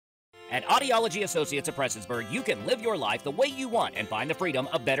At Audiology Associates of Prestonsburg, you can live your life the way you want and find the freedom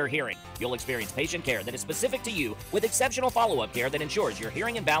of better hearing. You'll experience patient care that is specific to you with exceptional follow-up care that ensures your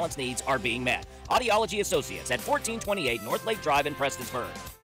hearing and balance needs are being met. Audiology Associates at 1428 North Lake Drive in Prestonsburg.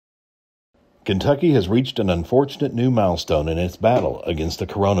 Kentucky has reached an unfortunate new milestone in its battle against the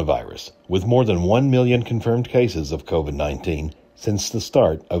coronavirus, with more than 1 million confirmed cases of COVID-19 since the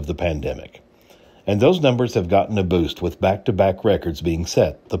start of the pandemic. And those numbers have gotten a boost with back-to-back records being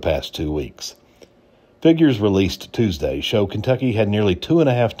set the past 2 weeks. Figures released Tuesday show Kentucky had nearly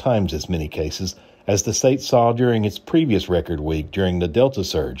 2.5 times as many cases as the state saw during its previous record week during the Delta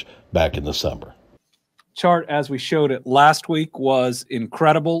surge back in the summer. Chart, as we showed it last week, was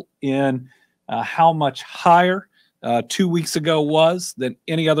incredible in how much higher 2 weeks ago was than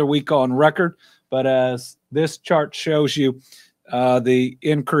any other week on record. But as this chart shows you, the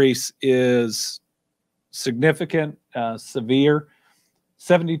increase is significant, severe.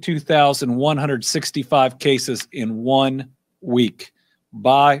 72,165 cases in 1 week,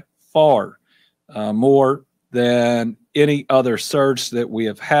 by far more than any other surge that we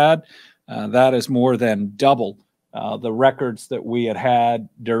have had. That is more than double the records that we had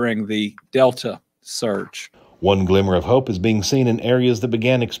during the Delta surge. One glimmer of hope is being seen in areas that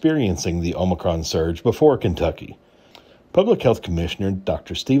began experiencing the Omicron surge before Kentucky. Public Health Commissioner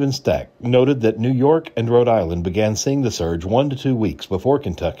Dr. Stephen Stack noted that New York and Rhode Island began seeing the surge 1 to 2 weeks before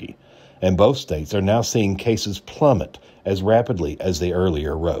Kentucky, and both states are now seeing cases plummet as rapidly as they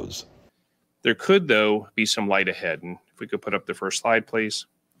earlier rose. There could, though, be some light ahead, and if we could put up the first slide, please.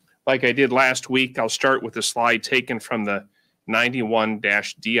 Like I did last week, I'll start with a slide taken from the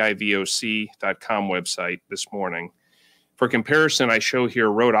 91-divoc.com website this morning. For comparison, I show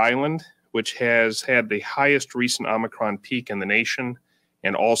here Rhode Island, which has had the highest recent Omicron peak in the nation,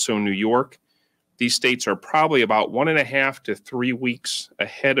 and also New York. These states are probably about 1.5 to 3 weeks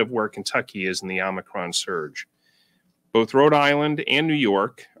ahead of where Kentucky is in the Omicron surge. Both Rhode Island and New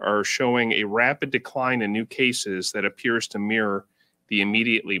York are showing a rapid decline in new cases that appears to mirror the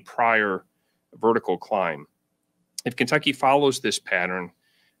immediately prior vertical climb. If Kentucky follows this pattern,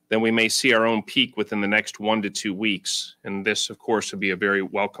 then we may see our own peak within the next 1 to 2 weeks. And this, of course, would be a very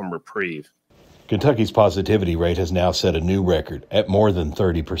welcome reprieve. Kentucky's positivity rate has now set a new record at more than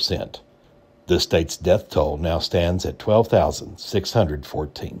 30%. The state's death toll now stands at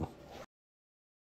 12,614.